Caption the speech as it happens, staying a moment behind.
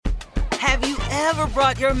Have you ever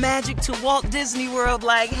brought your magic to Walt Disney World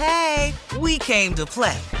like, hey, we came to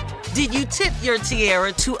play? Did you tip your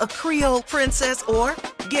tiara to a Creole princess or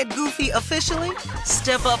get goofy officially?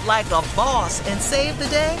 Step up like a boss and save the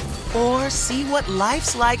day? Or see what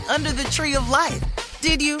life's like under the tree of life?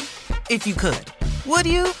 Did you? If you could. Would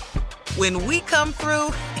you? When we come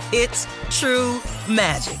through, it's true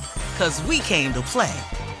magic. 'Cause we came to play.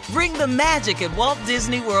 Bring the magic at Walt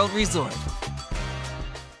Disney World Resort.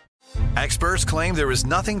 Experts claim there is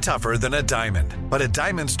nothing tougher than a diamond. But at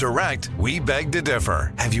Diamonds Direct, we beg to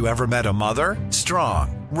differ. Have you ever met a mother?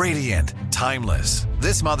 Strong, radiant, timeless.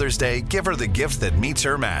 This Mother's Day, give her the gift that meets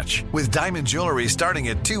her match. With diamond jewelry starting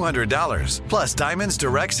at $200. Plus Diamonds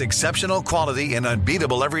Direct's exceptional quality and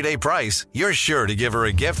unbeatable everyday price, you're sure to give her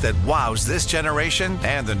a gift that wows this generation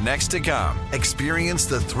and the next to come. Experience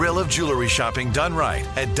the thrill of jewelry shopping done right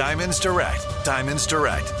at Diamonds Direct. Diamonds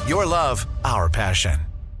Direct. Your love, our passion.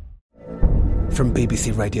 From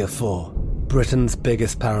BBC Radio 4, Britain's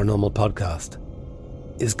biggest paranormal podcast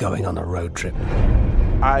is going on a road trip.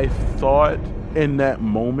 I thought in that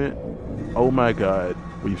moment, oh my God,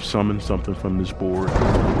 we've summoned something from this board.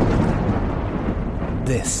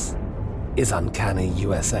 This is Uncanny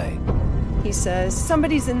USA. He says,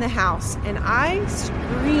 somebody's in the house, and I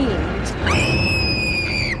screamed.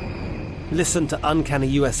 Listen to Uncanny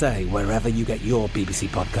USA wherever you get your BBC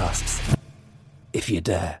podcasts, if you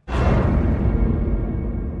dare.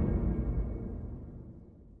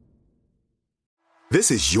 This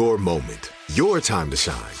is your moment, your time to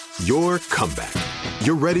shine, your comeback.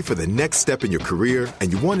 You're ready for the next step in your career,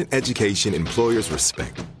 and you want an education employers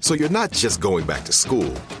respect. So you're not just going back to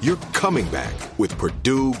school, you're coming back with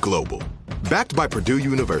Purdue Global. Backed by Purdue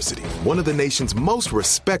University, one of the nation's most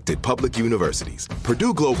respected public universities,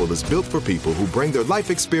 Purdue Global is built for people who bring their life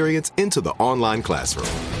experience into the online classroom.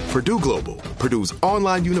 Purdue Global, Purdue's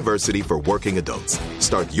online university for working adults.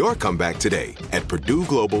 Start your comeback today at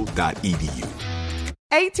purdueglobal.edu.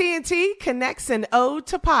 AT&T connects an ode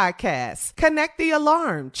to podcasts. Connect the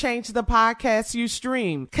alarm. Change the podcast you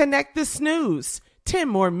stream. Connect the snooze. 10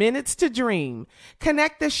 more minutes to dream.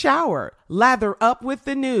 Connect the shower. Lather up with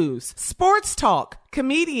the news. Sports talk,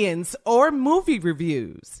 comedians, or movie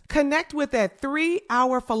reviews. Connect with that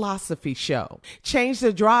 3-hour philosophy show. Change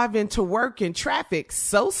the drive into work in traffic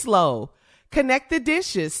so slow. Connect the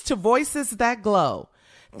dishes to voices that glow.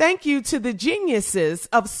 Thank you to the geniuses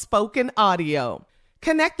of spoken audio.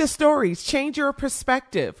 Connect the stories, change your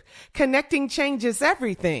perspective. Connecting changes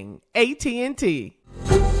everything. AT&T.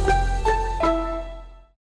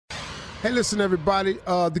 Hey, listen, everybody.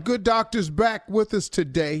 The Good Doctor's back with us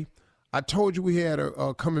today. I told you we had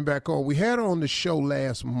her coming back on. We had her on the show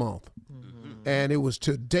last month, and it was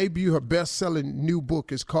to debut her best-selling new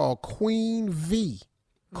book. It's called Queen V.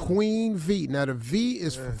 Queen V. Now, the V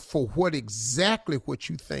is for what exactly what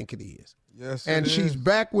you think it is. Yes, and she's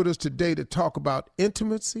back with us today to talk about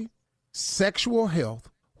intimacy, sexual health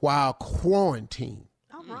while quarantined.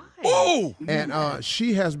 All right. Oh! And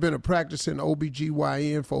she has been a practicing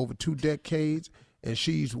OBGYN for over 2 decades, and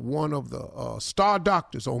she's one of the star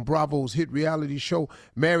doctors on Bravo's hit reality show,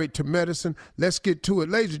 Married to Medicine. Let's get to it.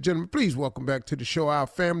 Ladies and gentlemen, please welcome back to the show our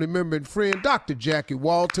family member and friend, Dr. Jackie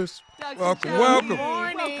Walters. Welcome. Welcome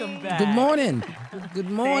back. Good morning. Good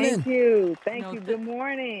morning. Thank you. Good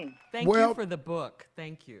morning. Thank you for the book.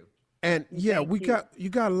 Thank you. And yeah, you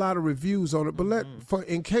got a lot of reviews on it, but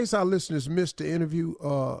in case our listeners missed the interview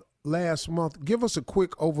last month, give us a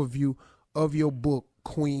quick overview of your book,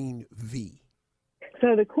 Queen V.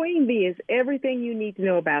 So the Queen V is everything you need to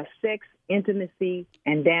know about sex, intimacy,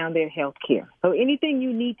 and down there health care. So anything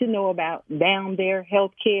you need to know about down there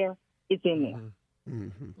health care, it's in there.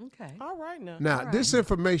 Mm-hmm. Okay. All right now. Now, this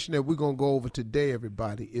information that we're going to go over today,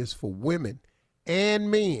 everybody, is for women and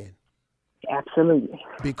men. Absolutely.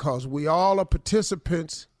 Because we all are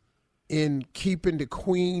participants in keeping the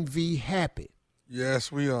Queen V happy.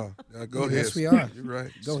 Yes, we are. Go ahead. Yes, we are. You're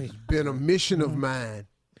right. Go ahead. It's been a mission of mine.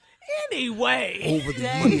 Anyway. Over the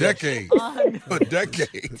A decade. A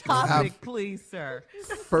decade. Topic, please, sir.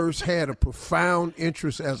 First had a profound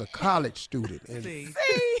interest as a college student. And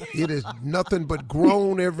it has nothing but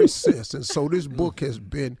grown ever since. And so this book has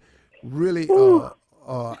been really,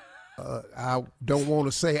 I don't want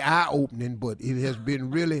to say eye-opening, but it has been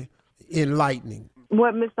really enlightening.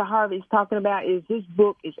 What Mr. Harvey's talking about is this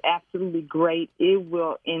book is absolutely great. It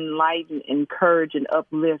will enlighten, encourage, and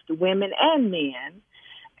uplift women and men.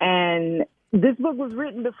 And this book was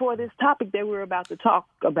written before this topic that we're about to talk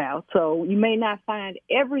about. So you may not find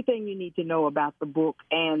everything you need to know about the book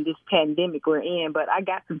and this pandemic we're in, but I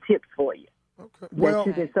got some tips for you. Okay. That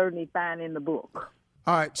you can certainly find in the book.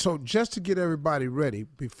 All right, so just to get everybody ready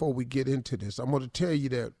before we get into this, I'm going to tell you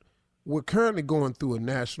that we're currently going through a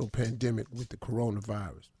national pandemic with the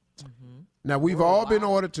coronavirus. Mm-hmm. Now, we've all been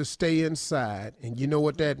ordered to stay inside, and you know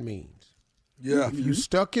what that means. Yeah. If you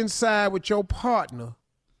stuck inside with your partner,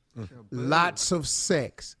 lots of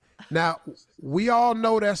sex. Now, we all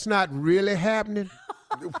know that's not really happening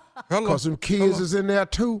because some kids is in there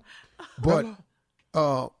too, but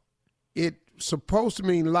it's supposed to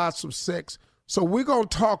mean lots of sex. So we're going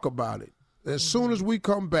to talk about it. As soon as we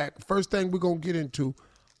come back, first thing we're going to get into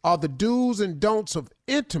are the do's and don'ts of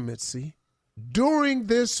intimacy during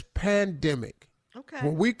this pandemic. Okay.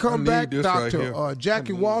 When we come back, Dr. Right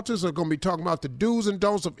Jackie Walters are going to be talking about the do's and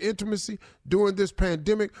don'ts of intimacy during this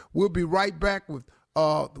pandemic. We'll be right back with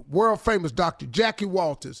world-famous Dr. Jackie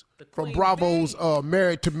Walters from Bravo's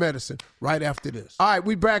Married to Medicine right after this. All right,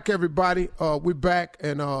 we back, everybody. We're back,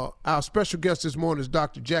 and our special guest this morning is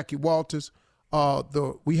Dr. Jackie Walters.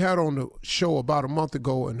 We had on the show about a month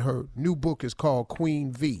ago, and her new book is called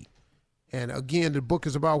Queen V. And again, the book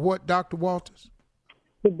is about what, Dr. Walters?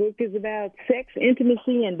 The book is about sex,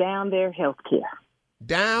 intimacy, and down there health care.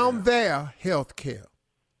 Down there health care.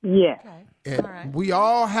 Yeah. Okay. And we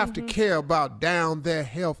all have to care about down there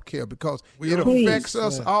health care because it affects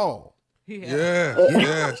us all.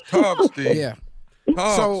 Yes. Talk, Steve. Yeah.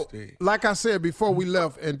 So, like I said before we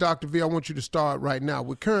left, and Dr. V, I want you to start right now.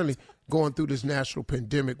 We're currently going through this national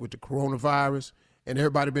pandemic with the coronavirus, and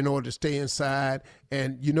everybody been ordered to stay inside.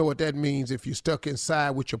 And you know what that means if you're stuck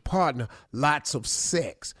inside with your partner, lots of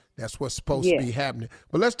sex. That's what's supposed to be happening.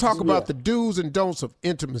 But let's talk about the do's and don'ts of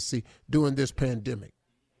intimacy during this pandemic.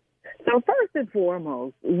 So first and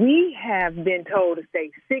foremost, we have been told to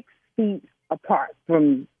stay 6 feet apart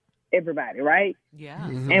from everybody, right? Yeah.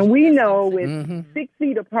 Mm-hmm. And we know with 6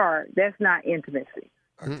 feet apart, that's not intimacy.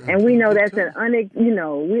 And we know that's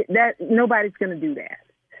that nobody's going to do that.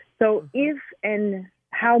 So if and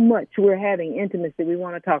how much we're having intimacy, we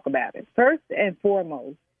want to talk about it. First and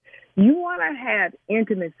foremost, you want to have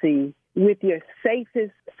intimacy with your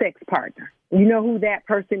safest sex partner. You know who that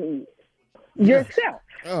person is. Yourself.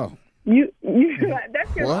 Oh. You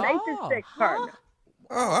that's your safest sex partner.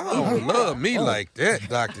 Oh, I don't love me like that,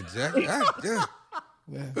 Dr. Jack.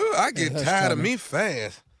 I get tired of me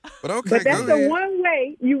fast. But okay, But that's go the ahead. one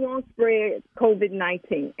way you won't spread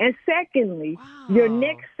COVID-19. And secondly, your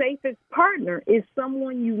next safest partner is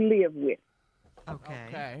someone you live with.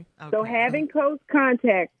 Okay. So having close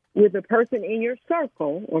contact with a person in your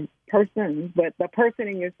circle, or persons, but the person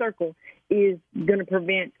in your circle is going to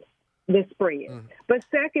prevent the spread. But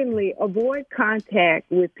secondly, avoid contact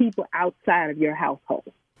with people outside of your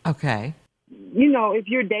household. Okay. You know, if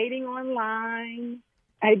you're dating online,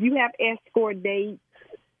 if you have escort dates,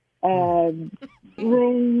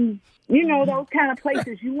 rooms, you know, those kind of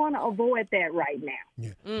places, you want to avoid that right now.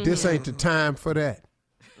 Yeah. This ain't the time for that.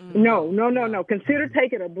 No. Consider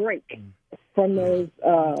taking a break from those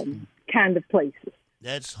kind of places.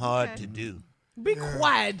 That's hard to do. Be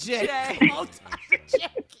quiet, Jay.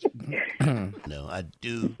 No, I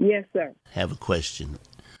do. Yes, sir. Have a question.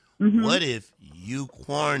 What if you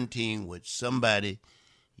quarantine with somebody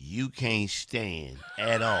you can't stand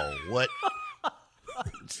at all? What?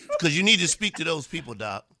 Because you need to speak to those people,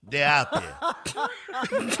 Doc. They're out there.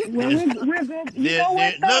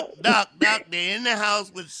 Look, Doc, they're in the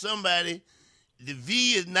house with somebody. The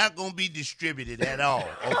V is not going to be distributed at all,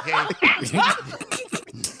 okay?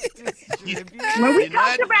 We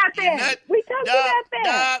talked about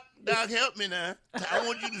that. Doc, help me now. I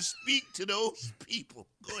want you to speak to those people.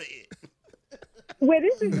 Go ahead. Well,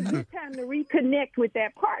 this is a good time to reconnect with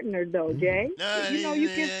that partner, though, Jay. No, you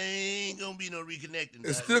can. ain't going to be no reconnecting.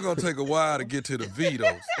 It's still going to take a while to get to the V,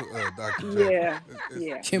 though, Dr. Jack.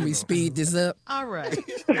 Yeah. Can we speed this up? All right.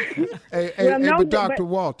 But Dr.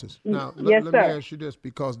 Walters, now Yes, let me sir. ask you this,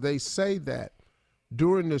 because they say that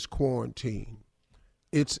during this quarantine,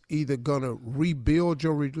 it's either going to rebuild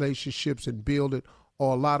your relationships and build it,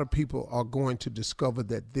 or a lot of people are going to discover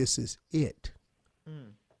that this is it.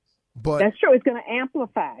 But That's true. It's going to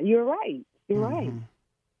amplify. You're right.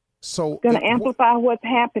 So It's going to amplify what's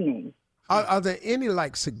happening. Are there any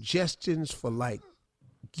suggestions for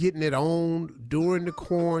getting it on during the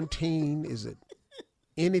quarantine? Is it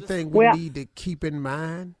anything we need to keep in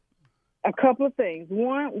mind? A couple of things.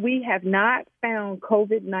 One, we have not found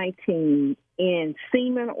COVID-19 in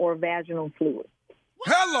semen or vaginal fluid.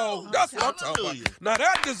 Hello, that's what I'm talking about. Now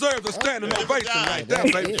that deserves a standing ovation right there,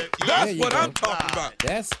 baby. That's what I'm talking about.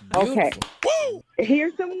 That's beautiful. Okay. Woo!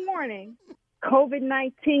 Here's some warning.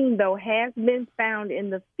 COVID-19, though, has been found in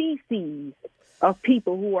the feces of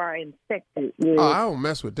people who are infected with. Oh, I don't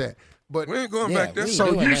mess with that. But we ain't going back there.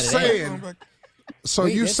 So you saying So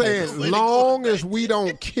you saying long as we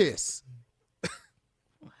don't kiss?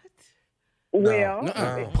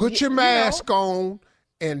 Well, put your mask on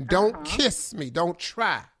and don't kiss me. Don't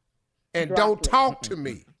try, and don't talk to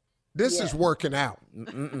me. This is working out.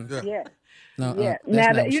 Yeah. No, Yeah. that's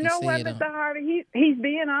Now, not you what know she what, said, Mr. Harvey? He's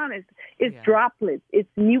being honest. It's droplets, it's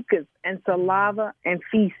mucus and saliva and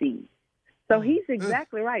feces. So he's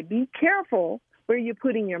exactly right. Be careful where you're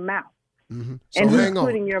putting your mouth. Mm-hmm. And So he's hang on.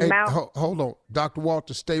 putting your mouth. Hold on. Dr.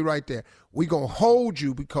 Walter, stay right there. We're going to hold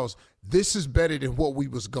you because this is better than what we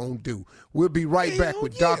was going to do. We'll be right back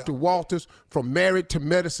with Dr. Walters from Married to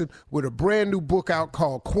Medicine with a brand new book out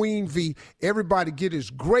called Queen V. Everybody get his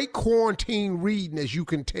great quarantine reading, as you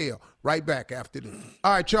can tell. Right back after this.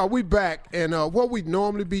 All right, y'all, we back. And what we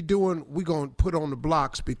normally be doing, we're going to put on the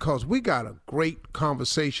blocks because we got a great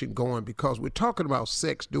conversation going because we're talking about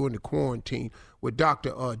sex during the quarantine with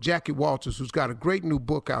Dr. Jackie Walters, who's got a great new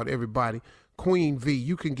book out, everybody, Queen V.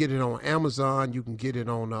 You can get it on Amazon. You can get it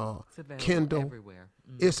on Kindle. Everywhere.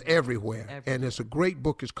 It's everywhere. And it's a great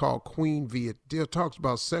book. It's called Queen V. It talks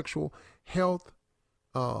about sexual health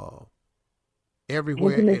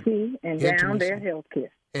everywhere. Intimacy and down their health care.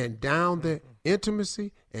 And down their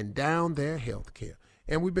intimacy and down their health care.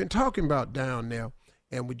 And we've been talking about down there,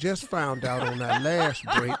 and we just found out on our last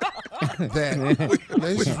break that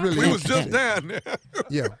this is really we was just down there.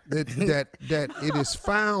 Yeah, that it is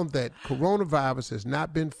found that coronavirus has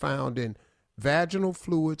not been found in vaginal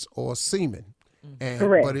fluids or semen, and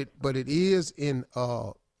Correct. but it is in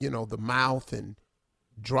the mouth and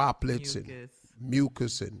droplets and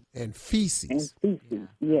mucus and feces. And feces,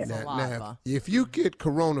 yes. Now, if you get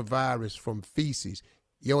coronavirus from feces,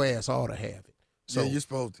 your ass ought to have it. So you're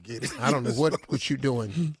supposed to get it. I don't know what you're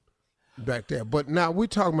doing back there. But now we're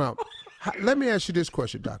talking about, let me ask you this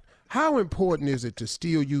question, Doc. How important is it to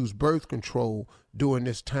still use birth control during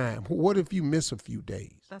this time? What if you miss a few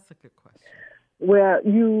days? That's a good question. Well,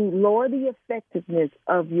 you lower the effectiveness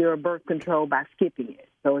of your birth control by skipping it.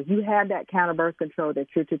 So if you have that kind of birth control that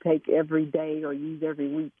you're to take every day or use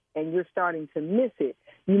every week and you're starting to miss it,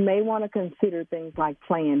 you may want to consider things like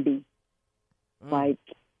Plan B. Like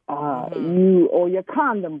your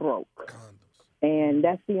condom broke. And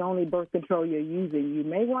that's the only birth control you're using. You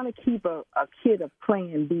may want to keep a kit of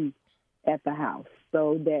Plan B at the house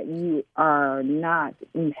so that you are not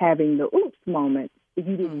having the oops moment if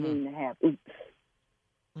you didn't mean to have oops.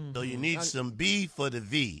 So you need some B for the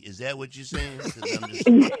V. Is that what you're saying? 'Cause I'm just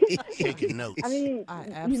taking notes. I mean,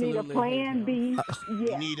 you need a Plan B.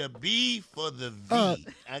 You need a B for the V.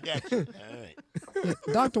 I got you. All right.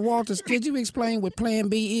 Dr. Walters, could you explain what Plan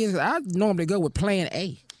B is? I normally go with Plan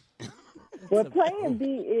A. Well, Plan B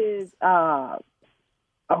is a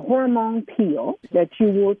hormone pill that you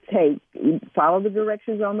will take, follow the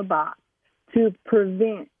directions on the box, to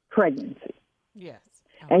prevent pregnancy. Yes.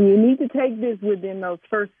 And you need to take this within those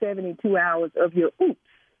first 72 hours of your oops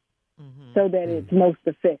so that it's most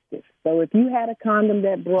effective. So if you had a condom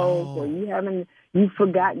that broke or you've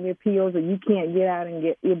forgotten your pills or you can't get out and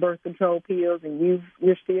get your birth control pills and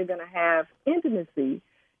you're still going to have intimacy,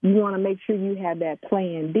 you want to make sure you have that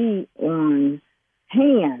Plan B on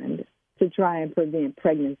hand to try and prevent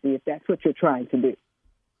pregnancy if that's what you're trying to do.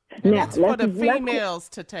 And now, it's for the females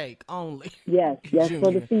to take only. Yes,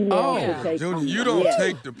 for the females to take Junior, only. you don't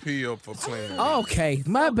take the pill for Plan B. Okay,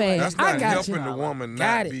 my bad. That's I not got helping you. the woman Got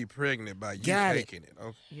not it. be pregnant by you Got taking it.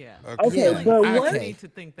 Okay. Yeah. Okay, but I need to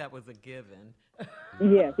think that was a given.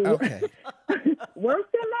 Yes. Okay. Worse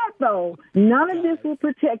than that, though, none of this will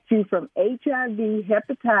protect you from HIV,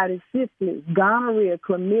 hepatitis, syphilis, gonorrhea,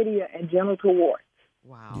 chlamydia, and genital warts.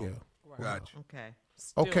 Wow. Yeah. Gotcha. Okay.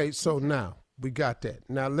 Okay, so now we got that.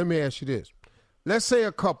 Now let me ask you this. Let's say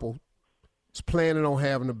a couple is planning on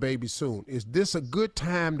having a baby soon. Is this a good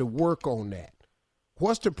time to work on that?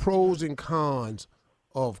 What's the pros and cons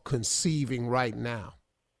of conceiving right now?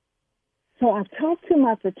 So I've talked to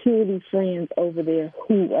my fertility friends over there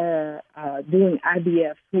who are doing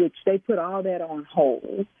IVF, which they put all that on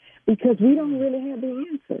hold because we don't really have the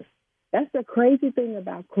answers. That's the crazy thing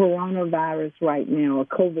about coronavirus right now, or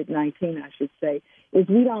COVID-19, I should say, is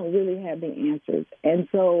we don't really have the answers. And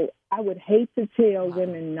so I would hate to tell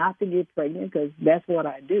women not to get pregnant because that's what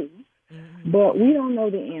I do. But we don't know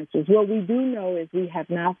the answers. What we do know is we have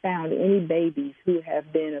not found any babies who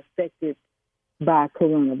have been affected by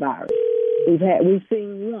coronavirus. We've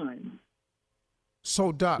seen one.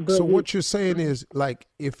 So, Doc, so what you're saying is, like,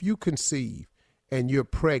 if you conceive and you're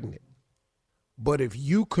pregnant, but if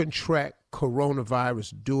you contract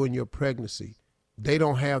coronavirus during your pregnancy, they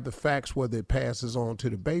don't have the facts whether it passes on to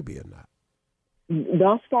the baby or not.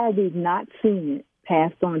 Thus far, we've not seen it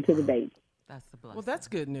passed on to the baby. That's the blessing. Well, that's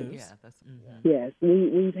good news. Yeah, that's. Yes,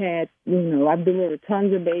 we've had, I've delivered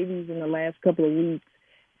tons of babies in the last couple of weeks,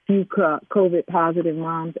 few COVID positive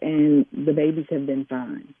moms, and the babies have been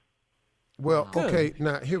fine. Well, okay,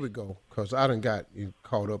 now here we go, because I done got you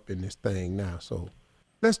caught up in this thing now. So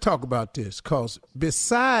let's talk about this, because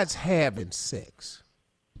besides having sex,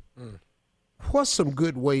 what's some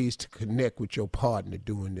good ways to connect with your partner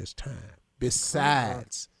during this time,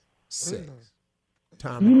 besides sex?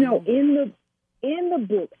 Tommy? In the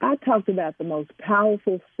book, I talked about the most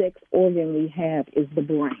powerful sex organ we have is the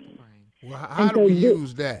brain. Well, how do we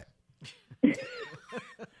use that?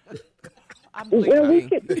 Well, we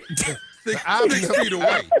can. 6 feet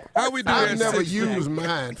away. How we do that? I've never used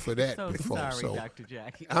mine for that before. Sorry, so Dr.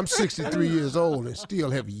 Jackie. I'm 63 years old and still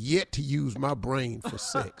have yet to use my brain for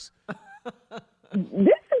sex.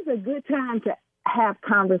 This is a good time to have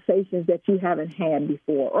conversations that you haven't had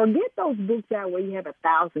before, or get those books out where you have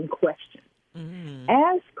 1,000 questions. Mm-hmm.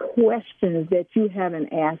 Ask questions that you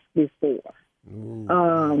haven't asked before. We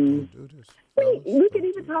could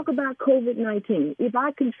even talk about COVID-19. If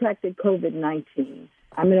I contracted COVID-19,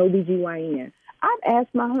 I'm an OBGYN. I've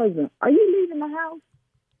asked my husband, are you leaving the house?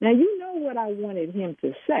 Now, you know what I wanted him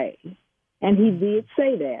to say, and he did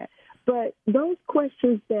say that. But those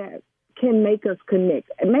questions that can make us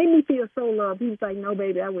connect. It made me feel so loved. He was like, no,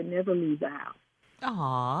 baby, I would never leave the house.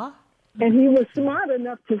 Aww. And he was smart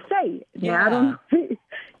enough to say it. Yeah. Now, I don't,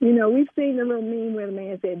 we've seen the little meme where the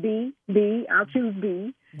man said, B, I'll choose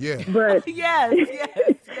B. Yeah. But yes.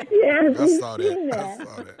 yes, I saw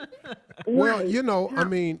that. Well, I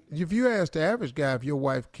mean, if you ask the average guy if your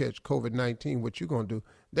wife catch COVID-19, what you going to do?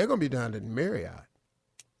 They're going to be down at the Marriott.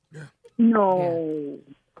 Yeah. No.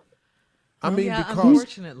 I mean, because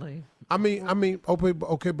unfortunately. I mean,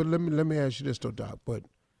 okay, but let me ask you this though, Doc. But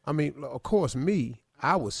I mean, of course,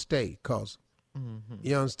 I would stay, cause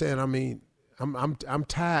you understand. I mean, I'm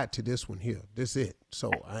tied to this one here. This is it.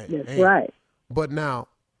 So that's right. But now,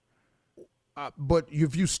 but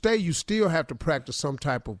if you stay, you still have to practice some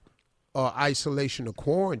type of isolation or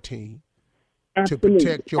quarantine to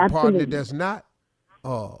protect your partner that's not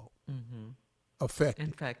infected.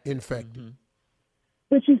 Mm-hmm.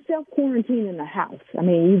 But you self-quarantine in the house. I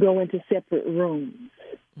mean, you go into separate rooms,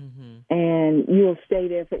 and you'll stay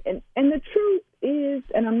there. And the truth is,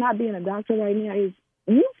 and I'm not being a doctor right now, is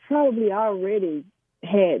you probably already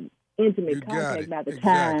had intimate contact by the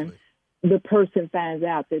time the person finds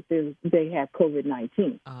out that they have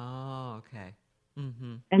COVID-19. Oh, okay.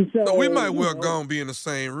 Mm-hmm. And so we might well go and be in the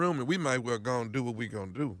same room, and we might well go and do what we're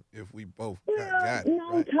going to do if we both got it.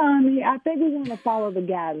 No, right? Tommy, I think we want to follow the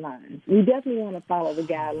guidelines. We definitely want to follow the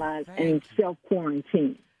guidelines and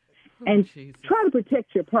self-quarantine. And try to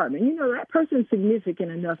protect your partner. That person's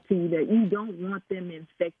significant enough to you that you don't want them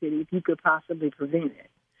infected if you could possibly prevent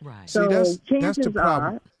it. Right. So that's the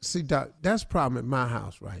problem. See, Doc, that's the problem at my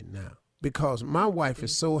house right now because my wife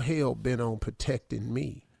is so hell-bent on protecting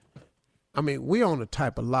me. I mean, we're on a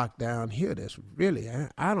type of lockdown here that's really,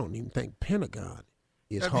 I don't even think Pentagon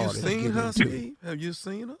is harder to get into. Have you seen her, Steve? Have you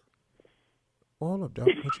seen her? All of that.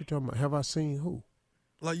 What you talking about? Have I seen who?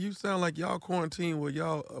 Like you sound like y'all quarantine where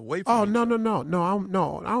y'all away from each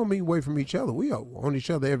no. I don't mean away from each other. We are on each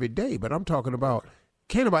other every day, but I'm talking about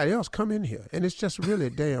can't nobody else come in here. And it's just really a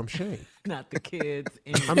damn shame. Not the kids.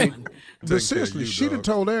 I mean, but seriously, she done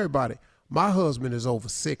told everybody, my husband is over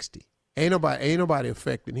 60. Ain't nobody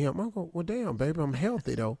affecting him. I'm going, well, damn, baby, I'm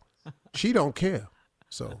healthy, though. She don't care.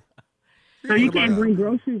 So you can't bring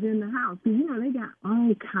groceries in the house. They got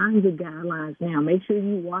all kinds of guidelines now. Make sure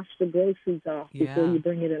you wash the groceries off before you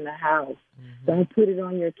bring it in the house. Don't put it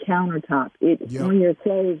on your countertop. It's on your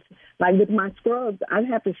clothes. Like with my scrubs, I'd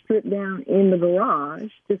have to strip down in the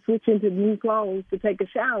garage to switch into new clothes to take a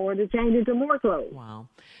shower to change into more clothes. Wow.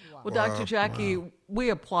 Well, Dr. Jackie,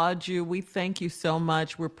 we applaud you. We thank you so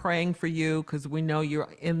much. We're praying for you because we know you're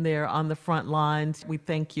in there on the front lines. We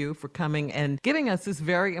thank you for coming and giving us this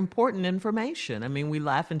very important information. I mean, we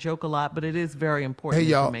laugh and joke a lot, but it is very important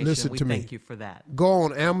information. Hey, y'all, listen to me. We thank you for that. Go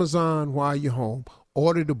on Amazon while you're home.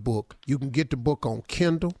 Order the book. You can get the book on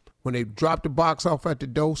Kindle. When they drop the box off at the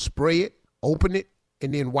door, spray it, open it,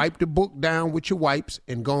 and then wipe the book down with your wipes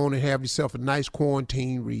and go on and have yourself a nice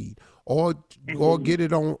quarantine read. Or get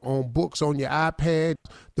it on books on your iPad.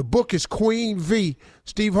 The book is Queen V.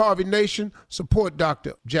 Steve Harvey Nation, support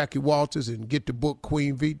Dr. Jackie Walters and get the book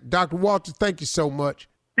Queen V. Dr. Walters, thank you so much.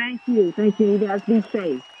 Thank you. You guys be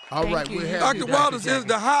safe. All right, we'll have Dr. Walters, is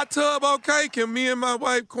the hot tub okay? Can me and my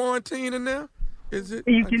wife quarantine in there? Is it?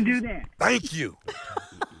 You can do that. Thank you.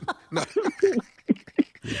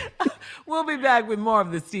 We'll be back with more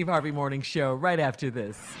of the Steve Harvey Morning Show right after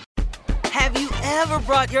this. Have you ever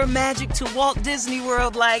brought your magic to Walt Disney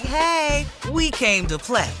World like, hey, we came to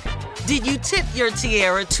play? Did you tip your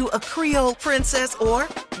tiara to a Creole princess or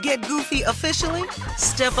get goofy officially?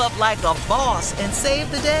 Step up like a boss and save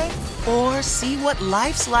the day? Or see what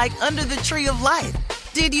life's like under the tree of life?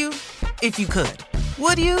 Did you? If you could.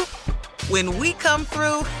 Would you? When we come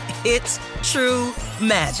through, it's true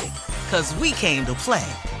magic. 'Cause we came to play.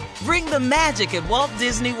 Bring the magic at Walt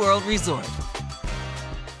Disney World Resort.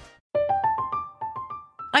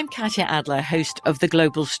 I'm Katya Adler, host of The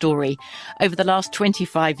Global Story. Over the last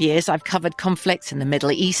 25 years, I've covered conflicts in the Middle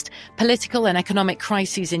East, political and economic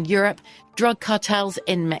crises in Europe, drug cartels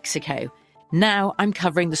in Mexico. Now I'm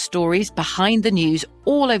covering the stories behind the news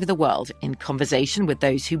all over the world in conversation with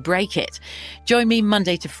those who break it. Join me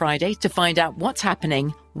Monday to Friday to find out what's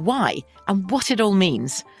happening, why, and what it all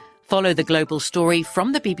means. Follow The Global Story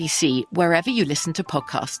from the BBC wherever you listen to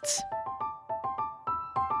podcasts.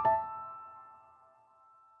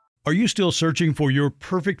 Are you still searching for your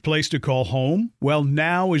perfect place to call home? Well,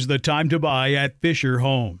 now is the time to buy at Fisher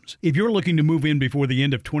Homes. If you're looking to move in before the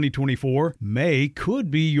end of 2024, May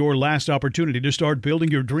could be your last opportunity to start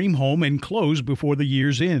building your dream home and close before the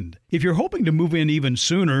year's end. If you're hoping to move in even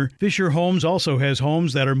sooner, Fisher Homes also has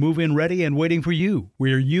homes that are move-in ready and waiting for you,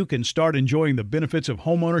 where you can start enjoying the benefits of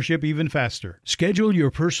homeownership even faster. Schedule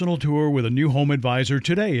your personal tour with a new home advisor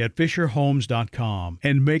today at FisherHomes.com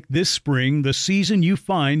and make this spring the season you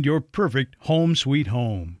find your perfect home sweet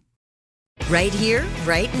home. Right here,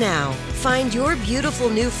 right now. Find your beautiful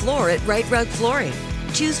new floor at Right Rug Flooring.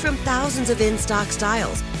 Choose from thousands of in-stock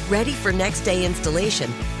styles, ready for next day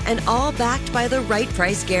installation, and all backed by the right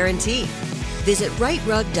price guarantee. Visit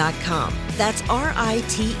rightrug.com. That's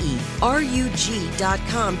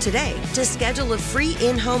RITERUG.com today to schedule a free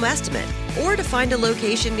in-home estimate or to find a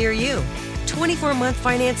location near you. 24-month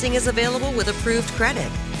financing is available with approved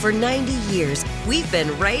credit. For 90 years, we've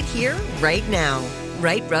been right here, right now.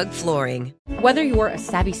 Right Rug Flooring. Whether you're a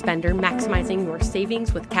savvy spender maximizing your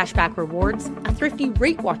savings with cashback rewards, a thrifty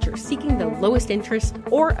rate watcher seeking the lowest interest,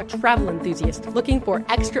 or a travel enthusiast looking for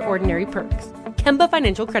extraordinary perks, Kemba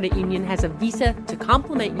Financial Credit Union has a visa to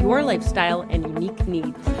complement your lifestyle and unique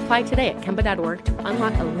needs. Apply today at Kemba.org to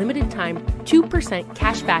unlock a limited-time 2%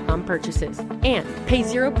 cash back on purchases and pay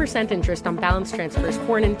 0% interest on balance transfers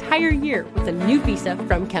for an entire year with a new visa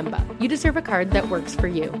from Kemba. You deserve a card that works for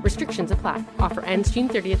you. Restrictions apply. Offer ends June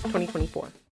 30th, 2024.